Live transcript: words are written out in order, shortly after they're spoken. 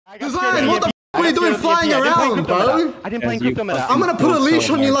Design, what the f are you doing flying around, bro? I didn't play crypto meta. I'm gonna put a leash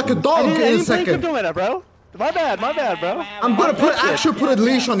on you like a dog in a I didn't play second. crypto meta, bro. My bad, bro. I'm gonna put a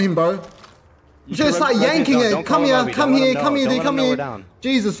leash on him, bro. You should start yanking it. Come here, dude, come here.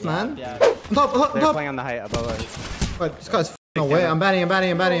 Jesus, man. On top. They're playing on the height above us. Wait, this guy's f***ing away. I'm batting. I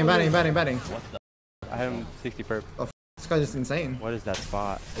have him 60 perp. Oh, this guy's just insane. What is that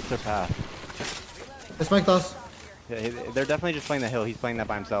spot? It's their path. Let's make us. Yeah, they're definitely just playing the hill. He's playing that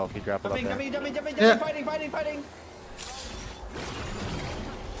by himself. He grappled up there. Yeah. Fighting.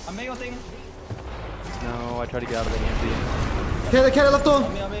 I'm making thing. No, I tried to get out of the EMP. Carry left door.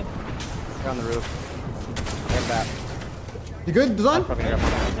 They're on the roof. Get back. You good, Design? Probably gonna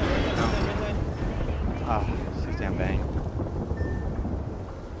grab one. Ah, 60 on bang.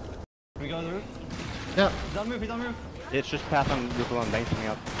 Can we go to the roof? Yeah. He's on roof. It's just path on roof alone. Bang's coming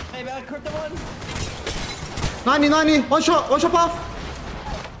up. Hey, man, crypto one. 90. One shot off.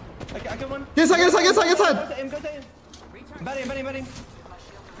 I got one. Get inside. I'm batting.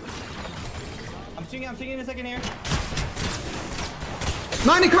 I'm swinging in a second here.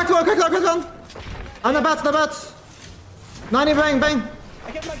 90, cracked one. And the bats. 90, bang.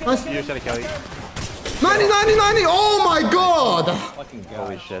 I kept my Nice. You just gotta kill you. 90. Oh my god. Fucking god.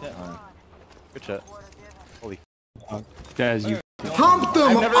 Holy shit. Good shit. Holy Guys, you Pumped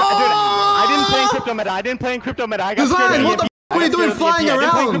them. I didn't play in crypto meta. I got Design, scared. what the f are you doing flying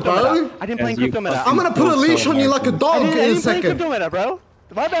around, bro? I didn't play in crypto meta. I'm gonna put a leash on you like a dog in a I didn't play second. crypto meta, bro.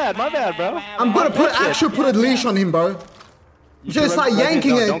 My bad, bro. I'm gonna put a leash on him, bro. You should start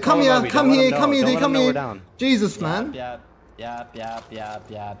yanking it. Come here, dude, come here. Jesus, man. Yep.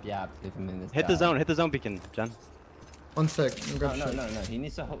 Leave him in this Hit the zone beacon, Jen. 1 sec. No. He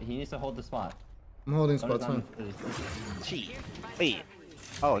needs to hold the spot. I'm holding spots, man. Cheat. Wait.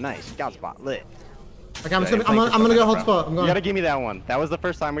 Oh, nice. Scout spot. Lit. Okay, I'm gonna go hold spot. I'm You going. gotta give me that one. That was the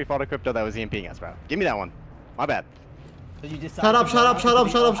first time we fought a crypto that was EMPing us, bro. Give me that one. My bad. So you Shut up.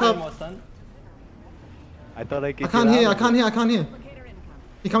 I thought I could. I can't hear.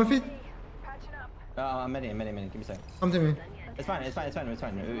 You coming, Feet? I'm many. Give me a second. Come to me. It's fine.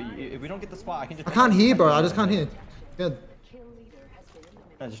 If we don't get the spot, I can just. I can't hear, bro. I just can't hear. Good.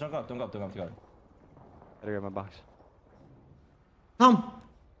 No, just don't go up. Better grab my box. Come.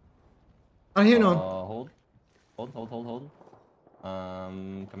 I hear no. Hold.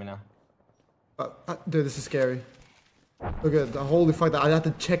 Coming now. Dude, this is scary. Look at the holy fuck. I had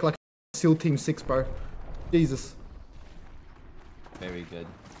to check like SEAL Team 6, bro. Jesus. Very good.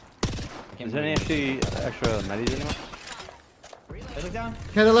 Is there any extra medis anymore? Hey, look down.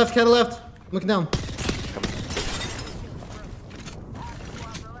 Carry the left. Looking down.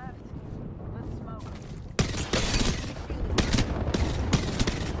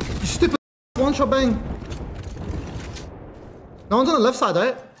 You stupid one shot bang. No one's on the left side,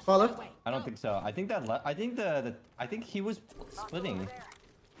 right? Far left. I don't think so. I think that. I think he was splitting.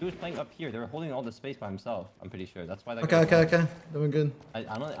 He was playing up here. They were holding all the space by himself. I'm pretty sure. That's why. Okay. Doing good. I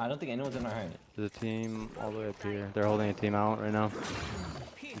don't think anyone's in our head. There's a team all the way up here. They're holding a team out right now.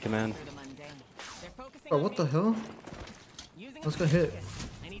 In command. Bro, what the hell? Let's go hit.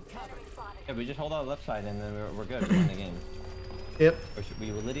 Yeah, we just hold our left side and then we're good. We're in the game. Yep.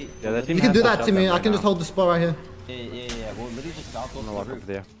 We will literally. Yeah, that team You can has do to that shut to me. them I right can just now. hold the spot right here. Yeah. We'll literally just stop I'm gonna walk up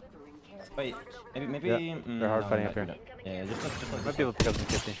there. Wait, maybe. Yeah, they're hard fighting up here. Yeah, just Might be able to pick up some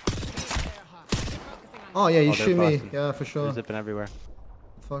 50. Oh yeah, you Oh, shoot they're me. busting. Yeah, for sure. They're zipping everywhere.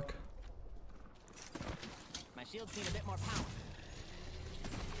 Fuck. My shields need a bit more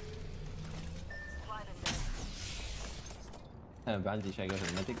power. Brandy, should I go for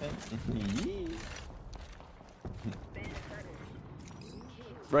the mythic thing?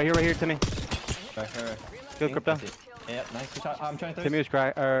 Right here, Timmy. Good crypto. Yeah, nice. Good shot. I'm trying to. Timmy was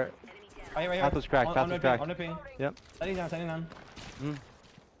cracked. Right here. Path was cracked. Path was cracked. On the ping. Yep. Setting down.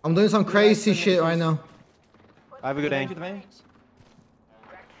 I'm doing some crazy shit right now. I have a good aim.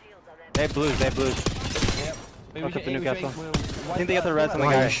 They have blues. Yep. Look up the Newcastle. I think they got the res on the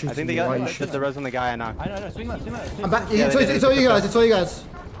guy. I think they got the res on the guy I knocked. I know. Swing left. I'm back. It's all you guys.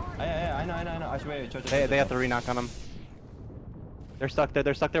 Yeah, I know. I swear. They got the re-knock on them. They're stuck there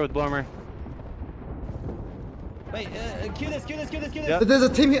with Bloomer. Wait, Q this. Yep. There's a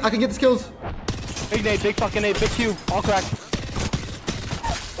team here. I can get the skills. Big nade, big fucking nade, big Q, all cracked.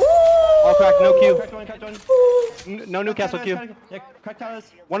 All cracked, no Q. Cracked one. No Newcastle Q. Yeah, cracked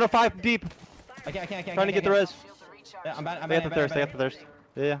towers. 105 deep. I can't. Trying to get the res. Yeah, I'm They got the thirst.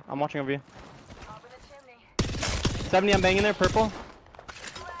 Yeah, I'm watching over you. 70, I'm banging there, purple.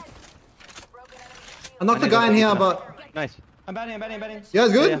 I knocked the guy in here, but Nice. I'm batting. you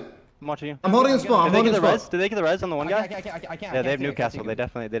guys good? Yeah. I'm watching you. I'm holding a spot. I'm Did they holding get a the res? spot. Did they get the res on the one guy? I can't. Yeah, they have Newcastle. They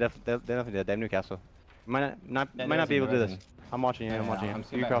definitely did. They have Newcastle. Might not be able to do this. I'm watching you. I'm watching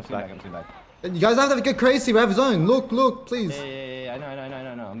you. You cross back. You guys have to get crazy. We have zone. Look, please. Yeah.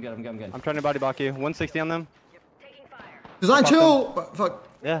 I know. I'm good. I'm trying to body block you. 160 on them. Design chill. Fuck.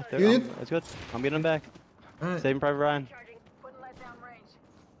 Yeah, that's good. I'm getting them back. Alright. Saving Private Ryan.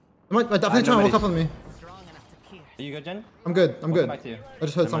 They might definitely try and walk up on me. Are you good, Jen? I'm good. Back to you. I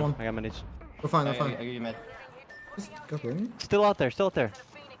just heard someone. I got my niche. We're fine. I give you med. God, really? Still out there.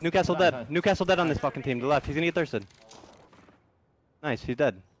 Newcastle dead. Newcastle dead on this fucking team. To the left. He's gonna get thirsted. Nice, he's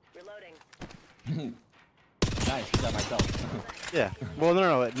dead. Nice, shot myself. Yeah. Well,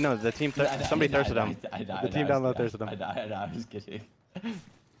 no. The team. Somebody thirsted him. The team down low thirsted him. I died. I was kidding.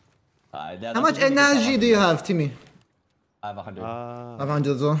 How much energy do you have, Timmy? I have 100. I have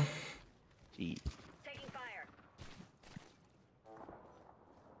 100 as well. Jeez.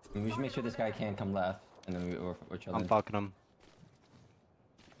 We should make sure this guy can't come left, and then we're chilling. I'm fucking him.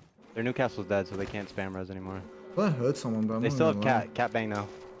 Their Newcastle's dead, so they can't spam res anymore. I heard someone, bro. They still have cat bang now.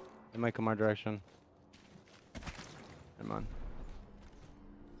 They might come our direction. Come on.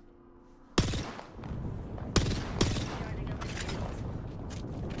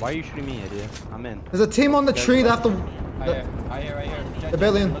 Why are you shooting me, idiot? I'm in. There's a team on the tree that have to. Right here. They're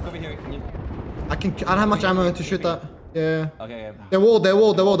barely in. Look over here. I don't have much ammo to shoot that. Yeah. Okay. They're walled.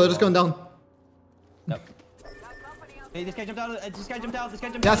 They're just going down. Yep. Hey, this guy jumped out. This guy jumped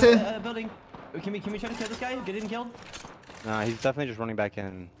out. Yeah, I see. Building. Can we try to kill this guy? Get him killed? Nah, he's definitely just running back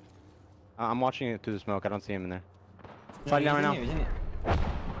in. I'm watching it through the smoke. I don't see him in there. Fighting down right now.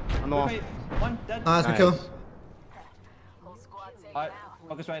 On the wall. Okay, one dead. Nice, we kill. Alright,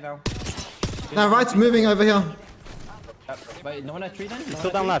 focus right now. Now, right's moving over here. Wait, no one at tree then? He's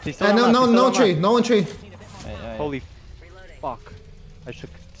still down left. He's still Yeah, down left. no one tree. Holy fuck. I shook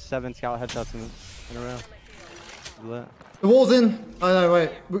 7 scout headshots in a row. The wall's in. Oh no,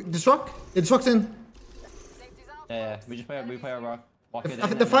 wait. Destruct? Yeah, Destruct's in. Yeah, we play our rock.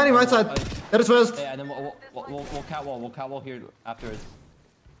 They're fighting right side. That is first. Yeah, and then we'll catwall here afterwards.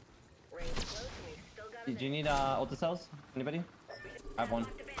 Do you need ulti cells? Anybody? I have one.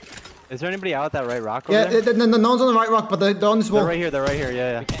 Is there anybody out at that right rock over there? No one's on the right rock, but they're on this wall. They're right here,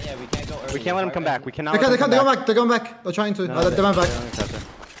 yeah. We can't go early. We can't let them come back. We cannot. They're going back. They're trying to. They went back.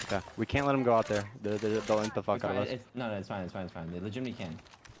 Yeah, we can't let them go out there. They'll int the fuck out of us. No, it's fine. They legitimately can.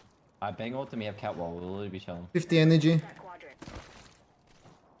 I bang ult and we have catwall. We'll literally be chilling. 50 energy.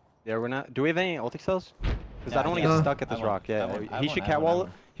 Yeah, we're not. Do we have any ulti cells? Because I don't want to get stuck at this rock. Yeah, he should catwall.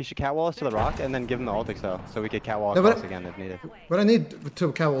 He should catwall us to the rock and then give him the ulti cell, so we could catwall across again if needed. What I need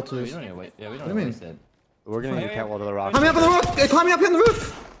to catwall to We this. don't need to wait. Yeah, we don't What do you need to mean? waste it. We're gonna need to catwall to the rock. Climb me up on the rock! Climb me up here on the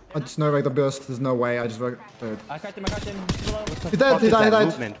roof! I just no way the burst. There's no way. I just dude. I cracked him. Below. He died. He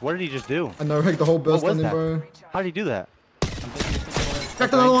died. What did he just do? I know the whole burst on him, bro. How did he do that?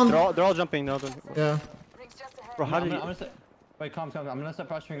 Cracked another one. They're all jumping. Yeah. Bro, how did he? Wait, calm. I'm gonna start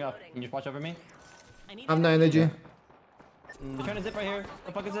posturing up. Can you just watch over me? I have no energy. They're trying to zip right here.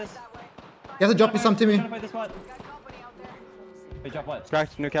 The fuck is this? You have to drop me some, Timmy. Trying to fight this spot. Wait, drop what?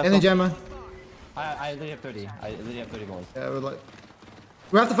 Cracked Newcastle. Energy ammo. I literally have 30. I literally have 30 balls. Yeah, we're like.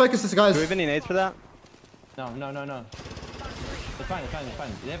 We have to focus this, guys. Do we have any nades for that? No. It's fine.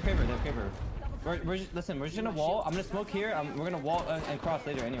 They have paper. We're just gonna wall. I'm gonna smoke here. We're gonna wall and cross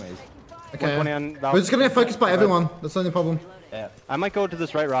later, anyways. Okay. We're just gonna get focused by everyone. That's the only problem. Yeah. I might go to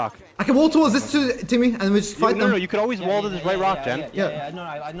this right rock. I can wall towards this too, Timmy, and we just fight them. No, you could always wall to this right rock, Jen. Yeah. No.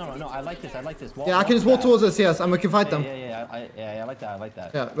 I like this. Wall, yeah, I can just wall towards us, yes, and we can fight them. Yeah. I like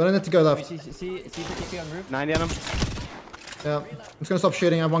that. Yeah, we don't need to go left. See if you can see on the roof. 90 on him. Yeah, I'm just gonna stop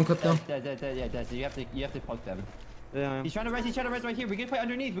shooting. I have one clip now. Yeah. So you have to poke them. Yeah. He's trying to res right here. We can play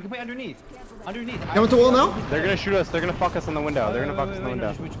underneath. Underneath. You want to wall now? They're gonna shoot us. They're gonna fuck us in the window. They're gonna fuck us in the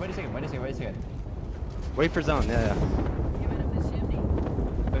window. Wait a second. Wait for zone. Yeah.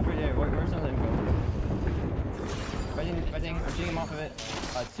 Where's some info? I'm shooting him off of it.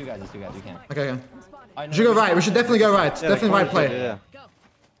 It's two guys. We can't. Okay. We should go right. We should definitely go right. Definitely right play. Yeah.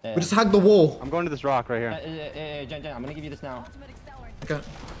 We just hug the wall. I'm going to this rock right here. Jen, I'm gonna give you this now. Okay.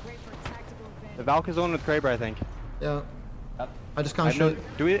 The Valk is on with Kraber, I think. Yeah. Yep. I just can't shoot.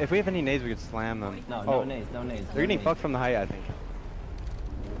 If we have any nades, we could slam them. No nades. They're getting fucked from the height, I think.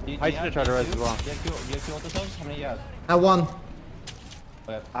 I should have tried to res as well. Do you have two ultimates? How many do you have? I won.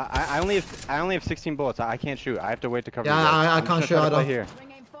 Okay. I only have 16 bullets. I can't shoot. I have to wait to cover. Yeah, I can't shoot either. Here.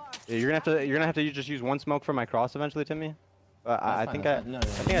 Yeah, you're gonna have to just use one smoke for my cross eventually, Timmy. But I think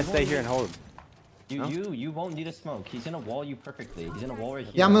I stay here and hold. You won't need a smoke. He's gonna wall you perfectly. He's gonna wall right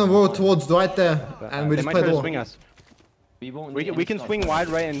here. Yeah, I'm gonna wall towards right there, and we just play the wall. Swing us. We can swing wide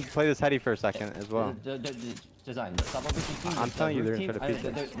right and play this heady for a second as well. Design. Stop overthinking. I'm telling you, they're gonna try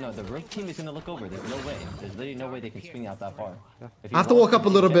to peek. No, the roof team is gonna look over. There's no way. There's literally no way they can swing out that far. Yeah. I have to walk up a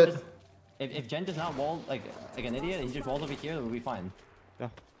little bit. If Gen does not wall like an idiot, he just walls over here, we'll be fine. Yeah.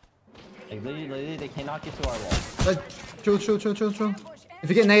 Like literally, they cannot get to our wall. Chill. If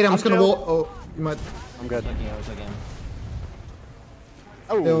you get nade, I'm just gonna wall. Oh, you might. I'm good. I was looking.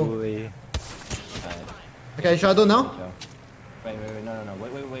 Holy. Okay, should I do it now? Wait, no.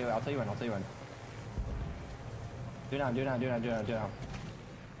 Wait. I'll tell you when. Do it now.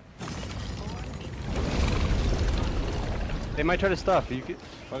 They might try to stuff. You could.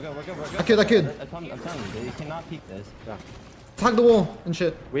 We're good. I could. I'm telling you, they cannot peek this. Yeah. Tag the wall and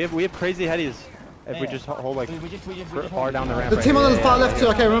shit. We have crazy headies. If we just hold like far down the ramp. The team on the far left too.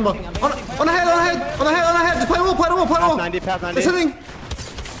 Okay, remember. On the head. Just play the wall. Path 90. They're sitting.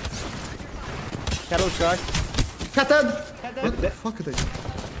 Catalyst crack. Cat dead. What the fuck are they?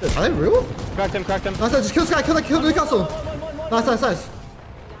 Are they real? Cracked him. Nice, just kill Sky. Kill the castle. Nice.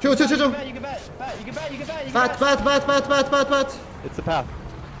 Chill. You can bet. Bat. It's the path.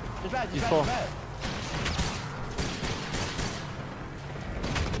 He's full.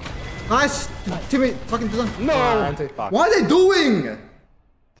 Nice. Teammate, fucking design. No. What are they doing?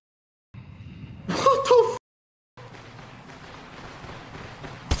 What the f?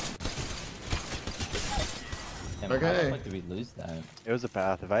 Okay. Did we lose that? It was a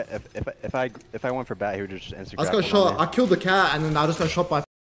path. If I went for bat, he would just instantly. I just got shot. I killed the cat, and then I just got shot by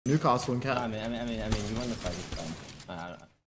Newcastle and cat. I mean, we won the fight this time.